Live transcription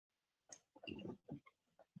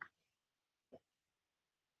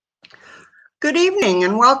Good evening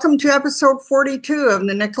and welcome to episode 42 of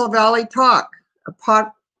the Nicola Valley Talk, a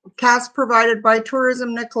podcast provided by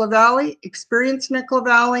Tourism Nicola Valley, Experience Nicola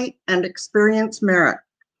Valley, and Experience Merritt.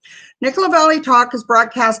 Nicola Valley Talk is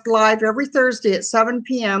broadcast live every Thursday at 7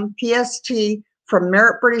 p.m. PST from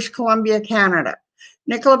Merritt, British Columbia, Canada.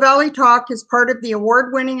 Nicola Valley Talk is part of the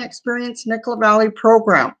award-winning Experience Nicola Valley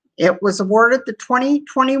program. It was awarded the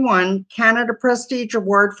 2021 Canada Prestige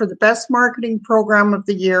Award for the Best Marketing Program of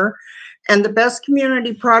the Year and the Best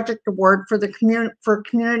Community Project Award for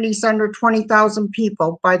communities under 20,000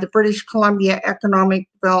 people by the British Columbia Economic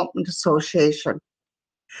Development Association.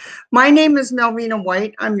 My name is Melvina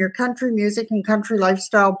White. I'm your country music and country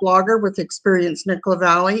lifestyle blogger with Experience Nicola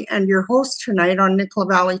Valley and your host tonight on Nicola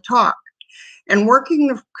Valley Talk. And working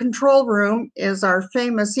the control room is our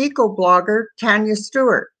famous eco-blogger, Tanya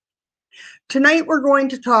Stewart. Tonight we're going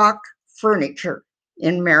to talk furniture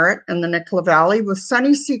in Merritt and the Nicola Valley with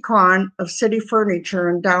Sonny Sekhon of City Furniture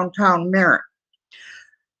in downtown Merritt.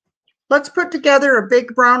 Let's put together a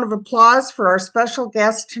big round of applause for our special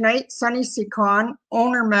guest tonight, Sonny Sekhon,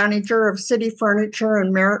 owner-manager of City Furniture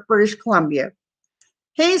in Merritt, British Columbia.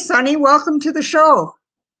 Hey, Sonny, welcome to the show.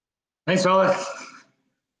 Thanks, Ella.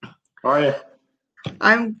 How are you?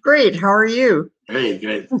 I'm great. How are you?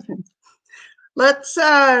 Great. Let's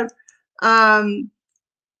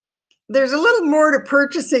there's a little more to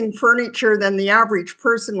purchasing furniture than the average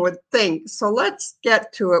person would think. So let's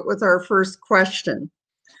get to it with our first question.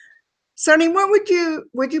 Sonny, would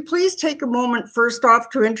you please take a moment first off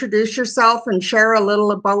to introduce yourself and share a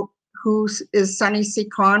little about who is Sonny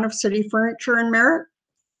Sekhon of City Furniture in Merritt?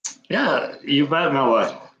 Yeah, you bet,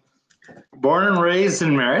 Noah. Born and raised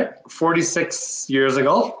in Merritt 46 years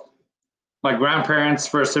ago. My grandparents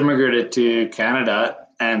first immigrated to Canada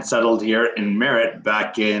and settled here in Merritt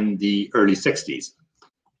back in the early 60s.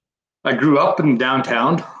 I grew up in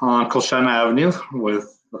downtown on Colchana Avenue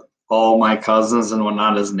with all my cousins and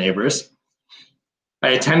whatnot as neighbors. I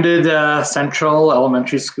attended Central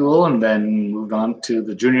Elementary School and then moved on to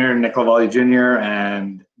the junior, Nicola Valley Junior,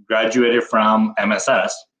 and graduated from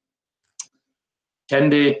MSS.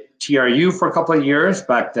 Attended TRU for a couple of years.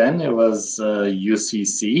 Back then it was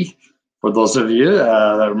UCC. For those of you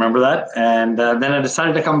that remember that. And then I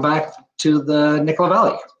decided to come back to the Nicola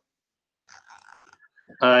Valley.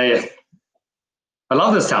 I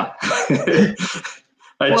love this town.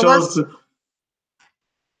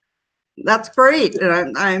 That's great.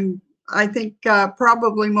 And I think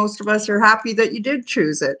probably most of us are happy that you did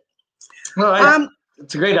choose it. Well,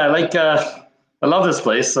 it's great. I love this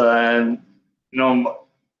place. And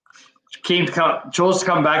chose to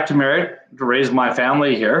come back to Merritt to raise my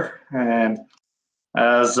family here. And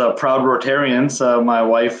as proud Rotarians, my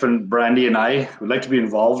wife and Brandy and I would like to be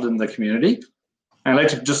involved in the community. And I'd like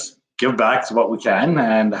to just give back to what we can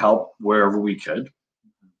and help wherever we could.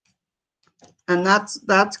 And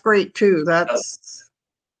that's great too. That's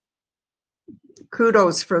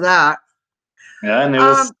kudos for that. Yeah, and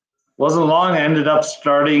it wasn't long. I ended up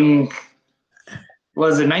starting,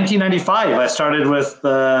 was it 1995? I started with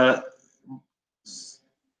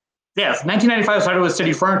 1995, I started with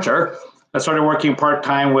City Furniture. I started working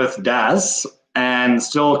part-time with Daz and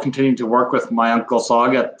still continuing to work with my Uncle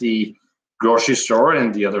Sog at the grocery store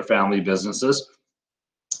and the other family businesses.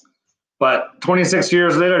 But 26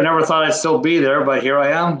 years later, I never thought I'd still be there, but here I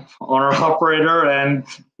am, owner-operator, and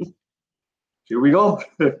here we go.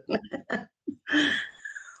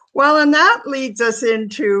 Well, and that leads us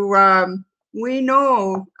into we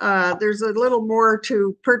know there's a little more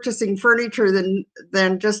to purchasing furniture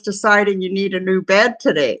than just deciding you need a new bed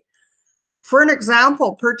today. For an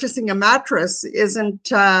example, purchasing a mattress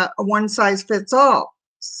isn't a one-size-fits-all.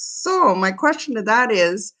 So my question to that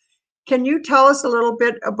is, can you tell us a little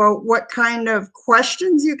bit about what kind of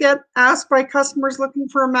questions you get asked by customers looking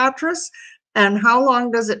for a mattress, and how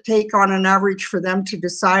long does it take on an average for them to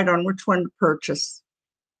decide on which one to purchase?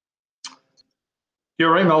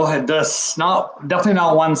 You're right, Mel. It's definitely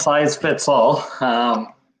not one size fits all.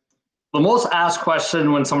 The most asked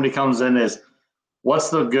question when somebody comes in is, what's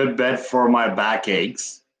the good bed for my back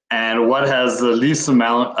aches? And what has the least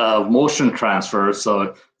amount of motion transfer?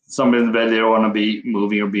 So somebody in the bed, they don't want to be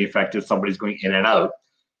moving or be affected. Somebody's going in and out.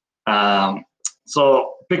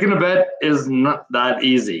 So picking a bed is not that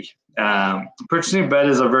easy. Purchasing a bed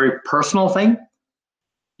is a very personal thing.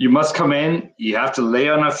 You must come in, you have to lay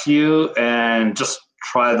on a few and just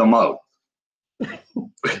try them out.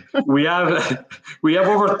 We have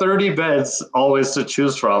over 30 beds always to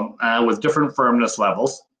choose from with different firmness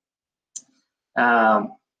levels.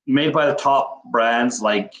 Made by the top brands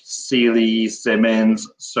like Sealy, Simmons,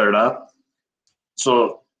 Serta.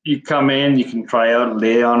 So you come in, you can try out,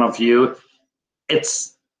 lay on a few.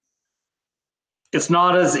 it's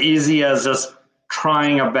not as easy as just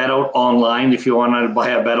trying a bed out online. If you want to buy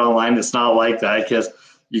a bed online, it's not like that because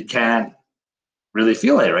you can't really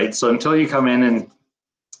feel it, right? So until you come in and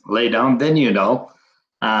lay down, then you know.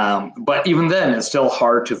 But even then, it's still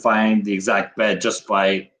hard to find the exact bed just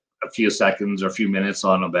by a few seconds or a few minutes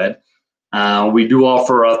on a bed. We do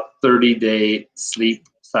offer a 30-day sleep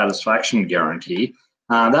satisfaction guarantee.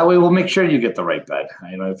 That way, we'll make sure you get the right bed.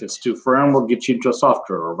 You know, if it's too firm, we'll get you into a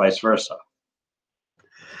softer, or vice versa.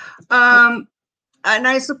 And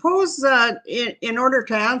I suppose that in order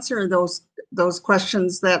to answer those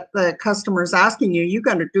questions that the customer is asking you, you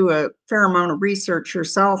got to do a fair amount of research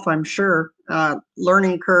yourself, I'm sure,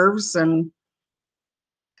 learning curves and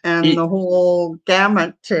the whole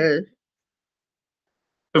gamut to.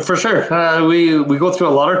 For sure. We go through a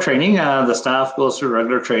lot of training. The staff goes through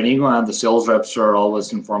regular training. The sales reps are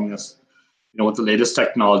always informing us, you know, with the latest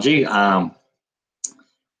technology.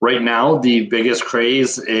 Right now, the biggest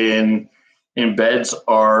craze in beds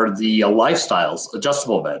are the lifestyles,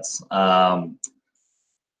 adjustable beds.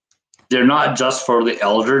 They're not just for the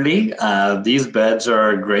elderly. These beds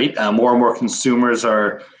are great. More and more consumers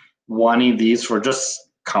are wanting these for just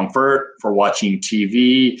comfort, for watching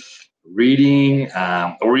TV, reading,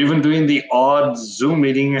 or even doing the odd Zoom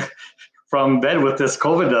meeting from bed with this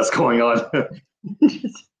COVID that's going on.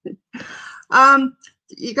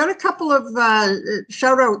 You got a couple of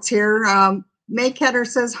shout outs here. May Ketter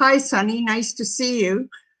says, "Hi, Sonny, nice to see you."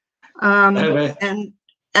 Hey, and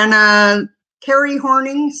Carrie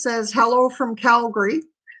Horning says, "Hello from Calgary."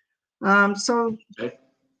 So hey.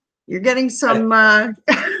 you're getting some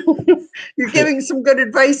you're giving some good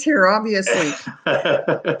advice here, obviously.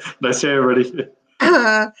 Nice to hear, everybody.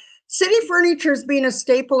 City Furniture has been a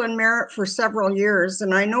staple in Merritt for several years,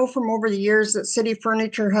 and I know from over the years that City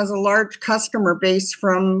Furniture has a large customer base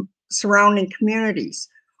from surrounding communities.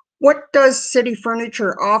 What does City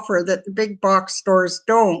Furniture offer that the big box stores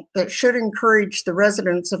don't that should encourage the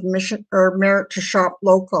residents of Mission or Merritt to shop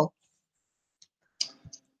local?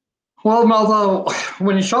 Well, Melvina,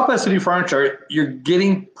 when you shop at City Furniture, you're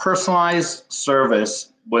getting personalized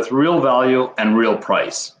service with real value and real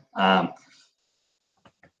price.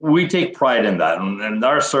 We take pride in that, and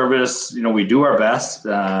our service, you know, we do our best.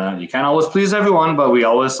 You can't always please everyone, but we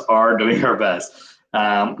always are doing our best.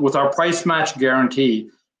 With our price match guarantee,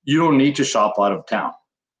 you don't need to shop out of town.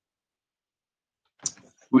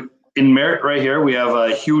 In Merritt right here, we have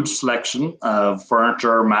a huge selection of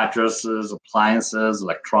furniture, mattresses, appliances,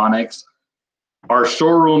 electronics. Our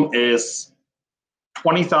showroom is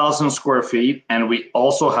 20,000 square feet, and we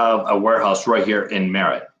also have a warehouse right here in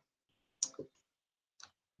Merritt.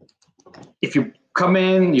 If you come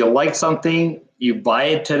in, you like something, you buy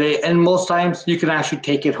it today, and most times you can actually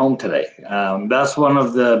take it home today. That's one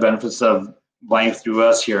of the benefits of buying through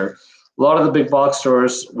us here. A lot of the big box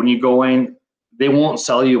stores, when you go in, they won't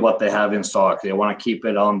sell you what they have in stock. They want to keep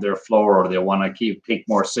it on their floor, or they want to take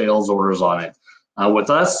more sales orders on it. With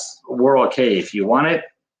us, we're okay. If you want it,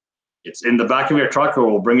 it's in the back of your truck, or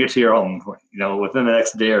we'll bring it to your home, you know, within the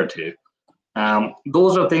next day or two.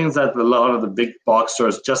 Those are things that a lot of the big box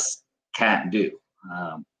stores just can't do.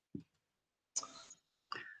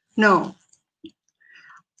 No.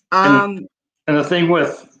 And the thing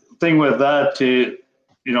with that too,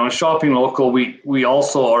 you know, shopping local, we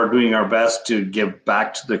also are doing our best to give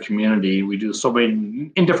back to the community. We do so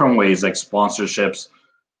many in different ways, like sponsorships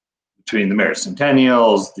between the Merritt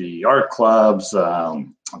Centennials, the art clubs, the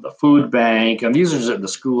food bank, and these are the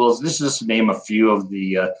schools. This is just to name a few of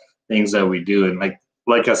the things that we do. And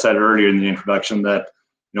like I said earlier in the introduction, that,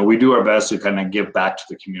 you know, we do our best to kind of give back to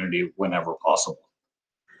the community whenever possible.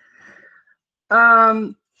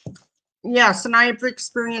 Yes, and I've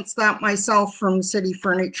experienced that myself from City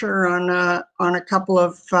Furniture on a couple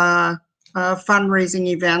of fundraising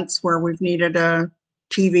events where we've needed a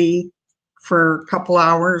TV for a couple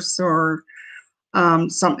hours or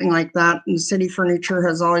something like that. And City Furniture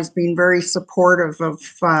has always been very supportive of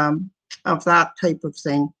that type of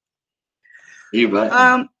thing. You bet.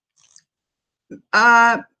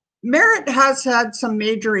 Merritt has had some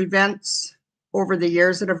major events over the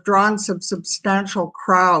years that have drawn some substantial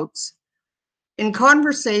crowds. In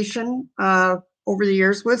conversation over the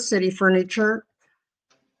years with City Furniture,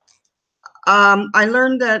 I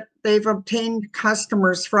learned that they've obtained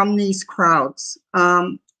customers from these crowds.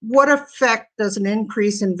 What effect does an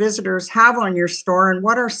increase in visitors have on your store, and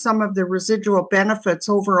what are some of the residual benefits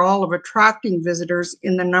overall of attracting visitors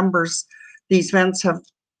in the numbers these events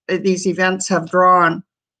have drawn?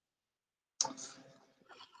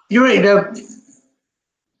 You're right.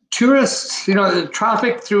 Tourists, you know,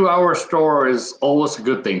 traffic through our store is always a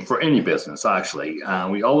good thing for any business, actually.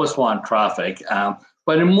 We always want traffic,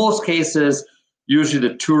 but in most cases, usually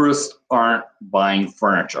the tourists aren't buying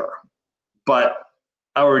furniture. But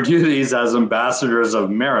our duties as ambassadors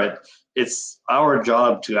of Merritt, it's our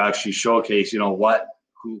job to actually showcase, you know,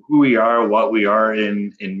 who we are, what we are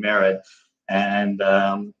in Merritt, and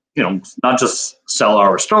you know, not just sell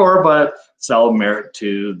our store, but sell Merritt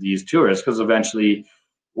to these tourists, because eventually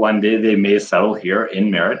one day they may settle here in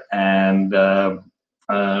Merritt, and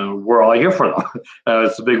we're all here for them.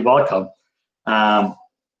 It's a big welcome.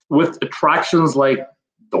 With attractions like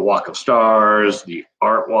the Walk of Stars, the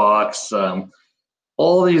art walks,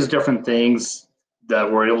 all these different things that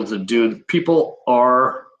we're able to do, people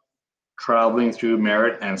are traveling through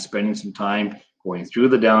Merritt and spending some time going through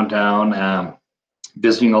the downtown,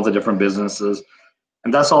 visiting all the different businesses.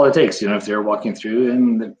 And that's all it takes, you know, if they're walking through,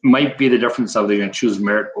 and it might be the difference of they're going to choose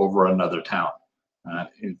Merritt over another town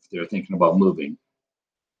if they're thinking about moving.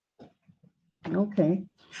 Okay.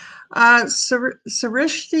 Sarishti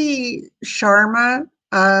Sharma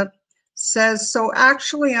says, so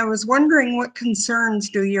actually, I was wondering what concerns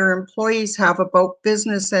do your employees have about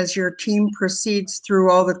business as your team proceeds through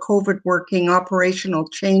all the COVID working operational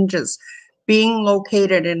changes, being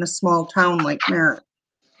located in a small town like Merritt?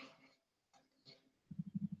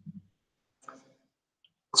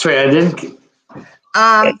 Sorry, I didn't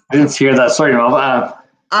hear that. Sorry, Mom.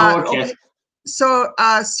 Okay. So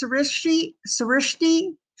Sarishti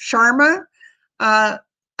Sharma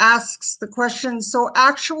asks the question, so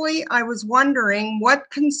actually I was wondering what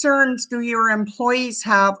concerns do your employees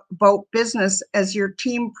have about business as your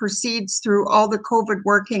team proceeds through all the COVID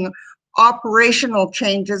working operational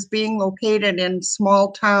changes, being located in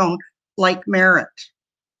small town like Merritt?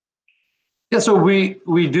 Yeah, so we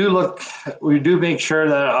do make sure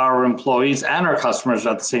that our employees and our customers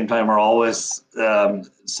at the same time are always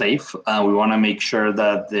safe. We want to make sure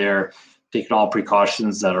that they're taking all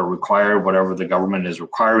precautions that are required, whatever the government is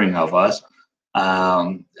requiring of us.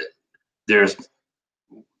 My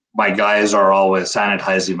guys are always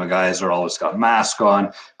sanitizing. My guys are always got masks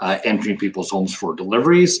on, entering people's homes for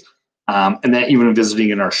deliveries. And then even visiting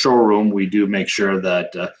in our showroom, we do make sure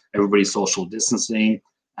that everybody's social distancing.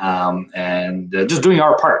 And just doing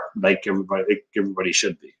our part like everybody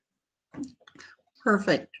should be.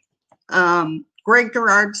 Perfect. Greg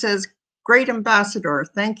Gerard says, great ambassador.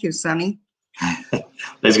 Thank you, Sonny.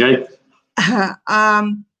 That's great.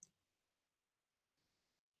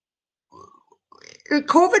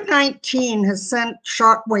 COVID-19 has sent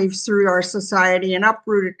shockwaves through our society and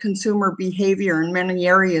uprooted consumer behavior in many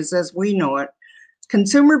areas as we know it.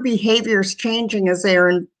 Consumer behavior is changing as they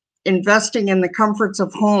are investing in the comforts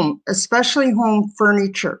of home, especially home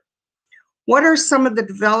furniture. What are some of the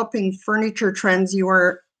developing furniture trends you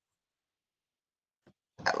are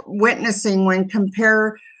witnessing when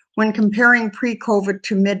comparing pre-COVID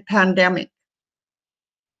to mid-pandemic?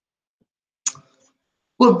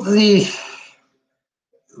 Well, the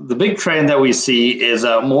big trend that we see is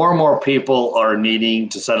more and more people are needing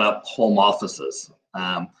to set up home offices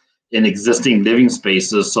in existing living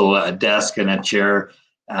spaces, so a desk and a chair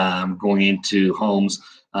going into homes.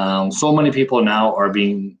 So many people now are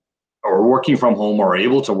working from home or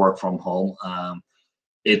able to work from home.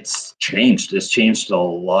 It's changed. It's changed a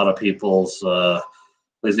lot of people's,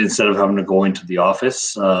 instead of having to go into the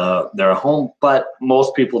office, they're at home, but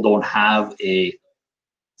most people don't have a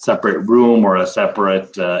separate room or a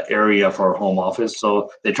separate area for a home office.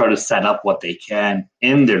 So they try to set up what they can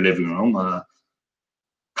in their living room,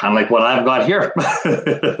 kind of like what I've got here.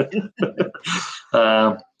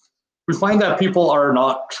 We find that people are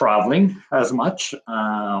not traveling as much.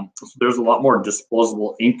 So there's a lot more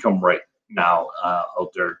disposable income right now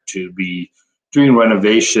out there to be doing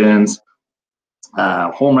renovations.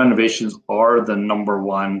 Home renovations are the number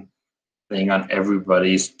one thing on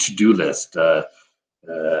everybody's to-do list.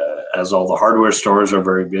 As all the hardware stores are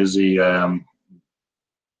very busy, the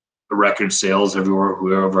record sales everywhere,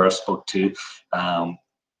 whoever I spoke to,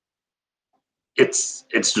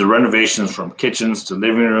 it's the renovations from kitchens to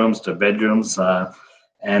living rooms to bedrooms,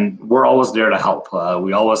 and we're always there to help.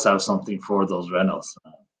 We always have something for those renos.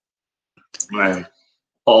 And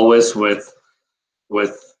always with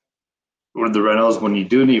the renos, when you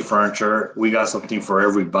do need furniture, we got something for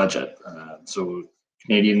every budget. So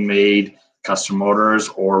Canadian made, custom orders,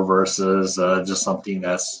 or versus just something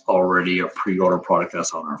that's already a pre-order product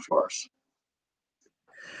that's on our floors.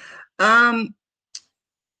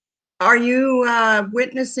 Are you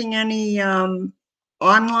witnessing any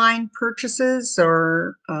online purchases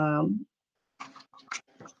or?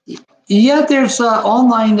 Yeah, there's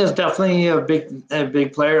online is definitely a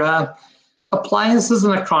big player. Appliances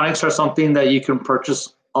and electronics are something that you can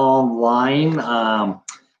purchase online. I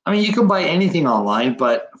mean, you can buy anything online,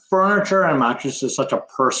 but furniture and mattresses is such a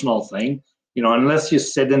personal thing. You know, unless you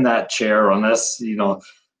sit in that chair, unless you know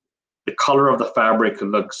the color of the fabric could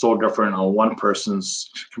look so different on one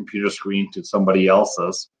person's computer screen to somebody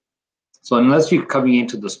else's. So unless you're coming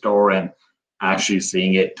into the store and actually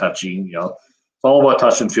seeing it, touching, you know, it's all about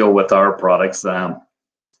touch and feel with our products.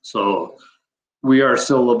 So we are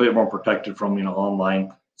still a little bit more protected from, you know,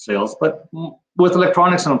 online sales, but with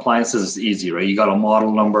electronics and appliances, it's easy, right? You got a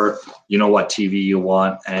model number, you know what TV you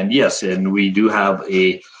want, and yes, and we do have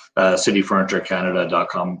a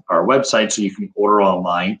cityfurniturecanada.com, our website, so you can order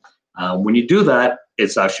online. When you do that,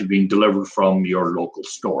 it's actually being delivered from your local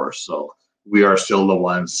store. So we are still the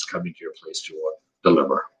ones coming to your place to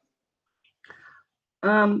deliver.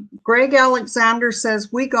 Greg Alexander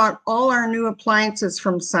says, we got all our new appliances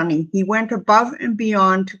from Sonny. He went above and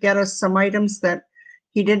beyond to get us some items that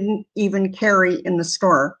he didn't even carry in the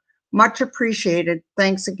store. Much appreciated.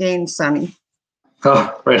 Thanks again, Sonny.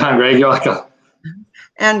 Oh, right on, Greg. You're welcome.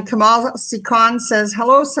 And Kamal Sekhon says,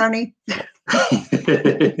 hello, Sonny.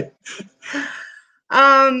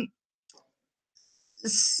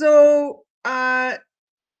 So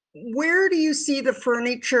where do you see the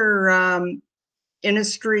furniture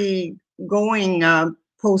industry going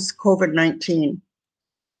post COVID-19?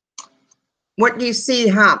 What do you see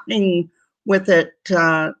happening with it?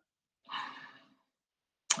 That's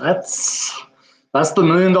the $1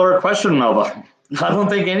 million question, Melba. I don't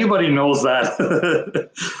think anybody knows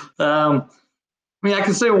that. I mean, I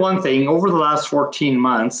can say one thing. Over the last 14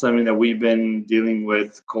 months, I mean, that we've been dealing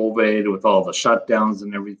with COVID, with all the shutdowns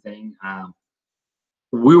and everything,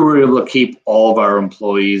 we were able to keep all of our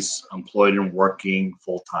employees employed and working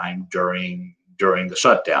full-time during the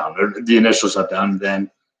shutdown, or the initial shutdown.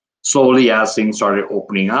 Then slowly, as things started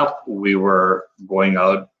opening up, we were going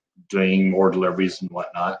out, doing more deliveries and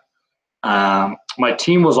whatnot. My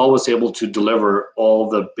team was always able to deliver all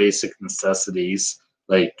the basic necessities,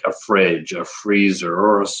 like a fridge, a freezer,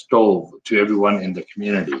 or a stove, to everyone in the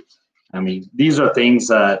community. I mean, these are things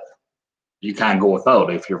that you can't go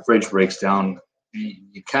without. If your fridge breaks down,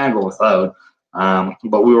 you can't go without.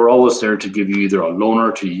 But we were always there to give you either a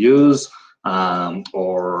loaner to use,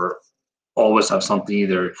 or always have something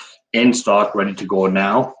either in stock, ready to go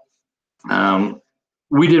now.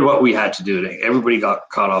 We did what we had to do. Everybody got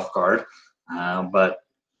caught off guard, but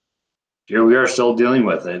here we are still dealing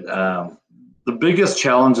with it. The biggest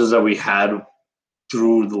challenges that we had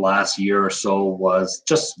through the last year or so was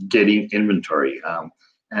just getting inventory.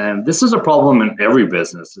 And this is a problem in every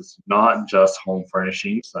business. It's not just home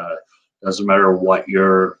furnishings. Doesn't matter what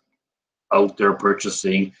you're out there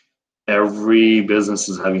purchasing. Every business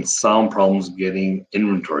is having some problems getting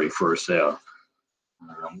inventory for a sale.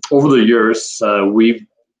 Over the years, we've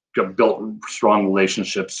built strong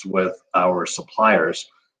relationships with our suppliers.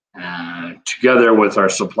 Together with our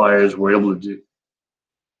suppliers, we're able to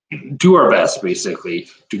do our best, basically,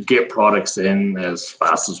 to get products in as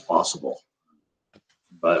fast as possible.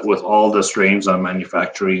 But with all the strains on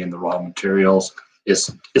manufacturing and the raw materials,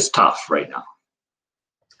 it's tough right now.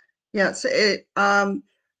 Yes, has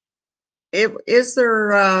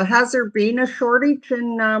there been a shortage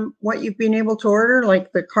in what you've been able to order,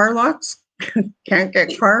 like the car lots? Can't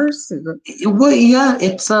get cars? Well, yeah,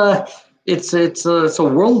 it's a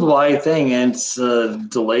worldwide thing, and it's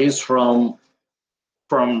delays from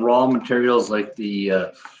raw materials like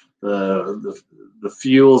the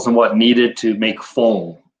fuels and what needed to make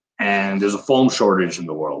foam. And there's a foam shortage in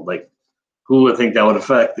the world. Like, who would think that would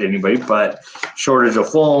affect anybody? But shortage of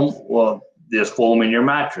foam, well, there's foam in your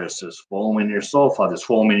mattress, there's foam in your sofa, there's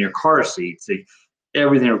foam in your car seats. Like,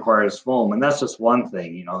 everything requires foam, and that's just one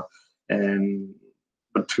thing, you know. And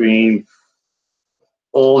between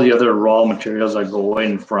all the other raw materials that go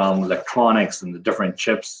in from electronics and the different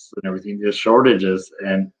chips and everything, there's shortages,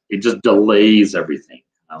 and it just delays everything.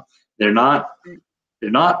 You know? They're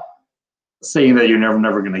not saying that you're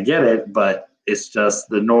never going to get it, but it's just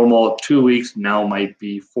the normal 2 weeks now might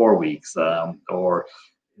be 4 weeks, or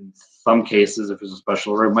in some cases, if it's a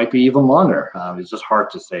special order, it might be even longer. It's just hard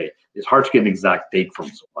to say. It's hard to get an exact date from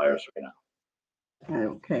suppliers right now.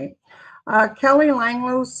 Okay. Kelly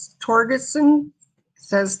Langlos Torgerson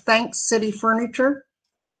says, thanks, City Furniture.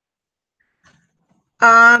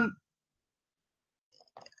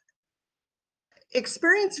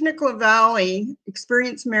 Experience Nicola Valley,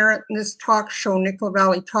 Experience Merritt, and this talk show, Nicola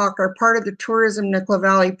Valley Talk, are part of the Tourism Nicola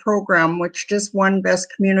Valley program, which just won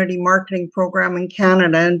Best Community Marketing Program in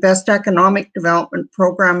Canada and Best Economic Development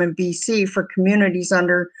Program in BC for communities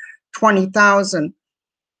under $20,000.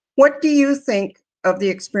 What do you think of the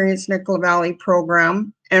Experience Nicola Valley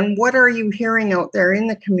program, and what are you hearing out there in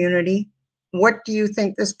the community? What do you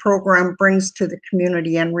think this program brings to the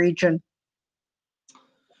community and region?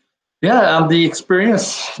 Yeah, the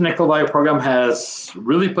Experience Nicola Valley program has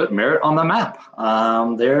really put Merritt on the map.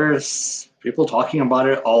 There's people talking about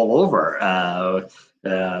it all over.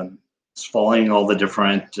 Following all the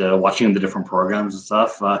different, watching the different programs and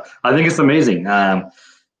stuff. I think it's amazing.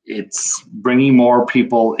 It's bringing more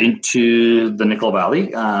people into the Nicola Valley.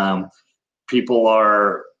 People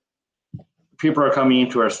are coming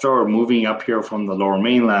into our store, moving up here from the Lower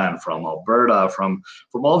Mainland, from Alberta, from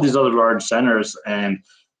all these other large centers, and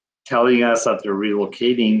telling us that they're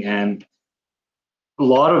relocating. And a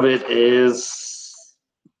lot of it is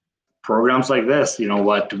programs like this. You know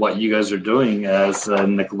what you guys are doing as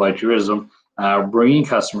Nicola Valley Tourism, bringing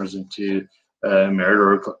customers into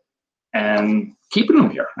Merritt and keeping them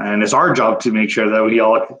here. And it's our job to make sure that we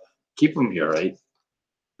all keep them here, right?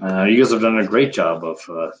 You guys have done a great job of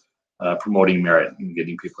promoting Merritt and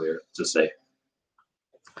getting people here to stay.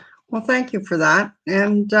 Well, thank you for that.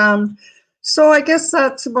 And so I guess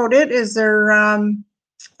that's about it. Is there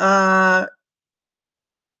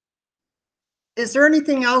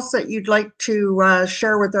anything else that you'd like to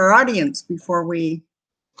share with our audience before we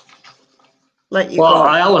let you go? Well,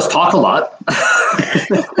 I always talk a lot.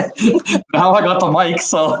 Now I got the mic,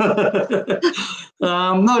 so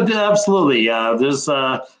no, absolutely. There's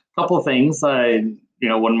a couple of things I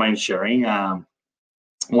wouldn't mind sharing. Want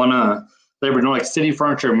to let everyone know, like City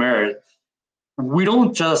Furniture Merritt, we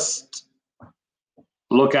don't just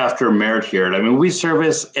look after Merritt here. I mean, we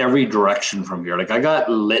service every direction from here. Like I got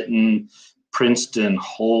Lytton, Princeton,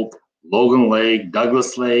 Hope, Logan Lake,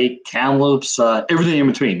 Douglas Lake, Kamloops, everything in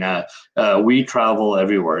between. We travel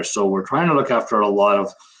everywhere. So we're trying to look after a lot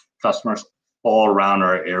of customers all around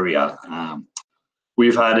our area.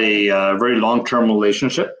 We've had a very long-term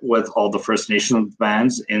relationship with all the First Nations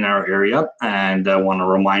bands in our area. And I want to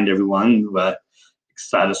remind everyone that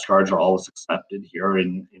status cards are always accepted here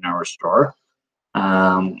in our store.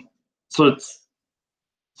 So it's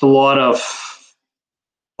a lot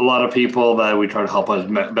of people that we try to help as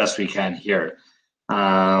best we can here.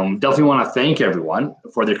 Definitely want to thank everyone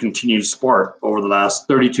for their continued support over the last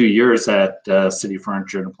 32 years that City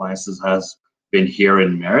Furniture and Appliances has been here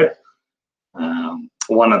in Merritt.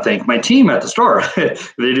 I want to thank my team at the store.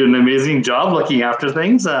 They do an amazing job looking after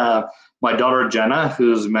things. My daughter Jenna,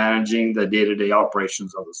 who's managing the day-to-day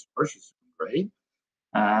operations of the store, she's doing great.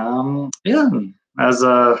 Yeah, as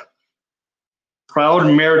a proud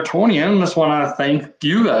Merrittonian, just want to thank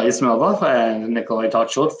you guys, Melva and Nicola Valley Talk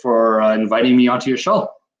Show, for inviting me onto your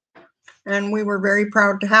show. And we were very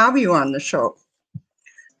proud to have you on the show.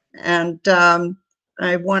 And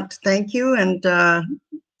I want to thank you, and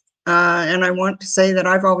I want to say that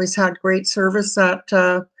I've always had great service at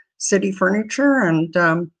City Furniture,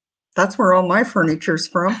 and that's where all my furniture's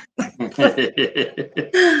from.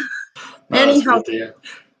 Anyhow,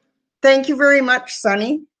 thank you very much,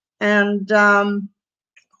 Sonny. And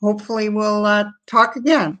hopefully we'll talk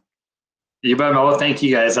again. You bet, Melva. Thank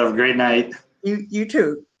you, guys. Have a great night. You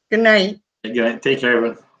too. Good night. Good night. Take care,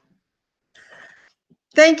 everyone.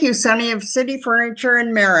 Thank you, Sonny of City Furniture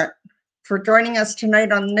in Merritt, for joining us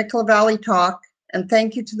tonight on Nicola Valley Talk. And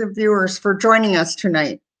thank you to the viewers for joining us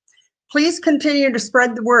tonight. Please continue to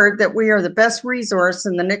spread the word that we are the best resource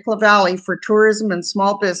in the Nicola Valley for tourism and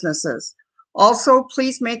small businesses. Also,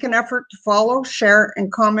 please make an effort to follow, share,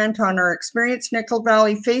 and comment on our Experience Nicola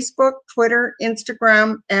Valley Facebook, Twitter,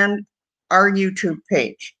 Instagram, and our YouTube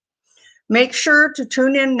page. Make sure to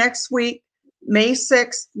tune in next week, May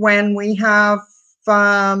 6th, when we have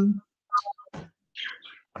the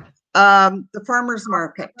farmers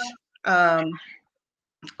market on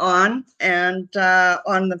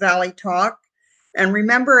the Valley Talk. And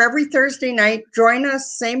remember, every Thursday night, join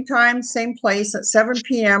us, same time, same place at 7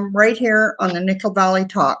 p.m. right here on the Nicola Valley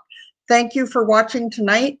Talk. Thank you for watching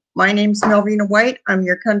tonight. My name's Melvina White. I'm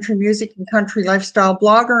your country music and country lifestyle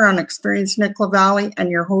blogger on Experience Nicola Valley and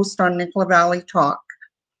your host on Nicola Valley Talk.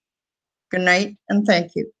 Good night, and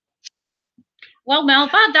thank you. Well,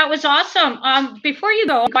 Melva, that was awesome. Before you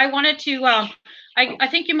go, I wanted to, I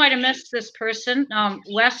think you might have missed this person,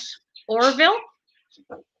 Wes Orville.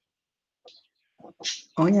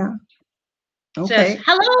 Oh, yeah. Okay. Says,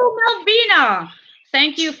 hello, Melvina.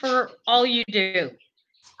 Thank you for all you do.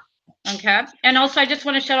 Okay. And also, I just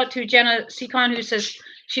want to shout out to Jenna Sekhon, who says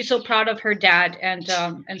she's so proud of her dad and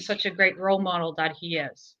such a great role model that he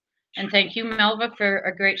is. And thank you, Melva, for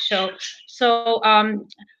a great show. So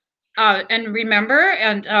And remember,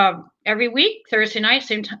 and every week, Thursday night,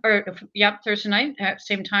 same time, Thursday night,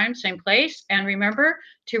 same time, same place. And remember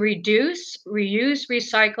to reduce, reuse,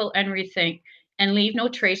 recycle, and rethink, and leave no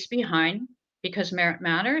trace behind, because merit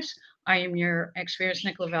matters. I am your experienced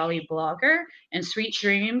Nicola Valley blogger, and sweet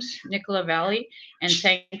dreams, Nicola Valley. And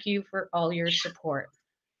thank you for all your support.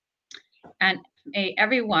 And may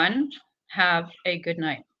everyone have a good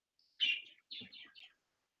night.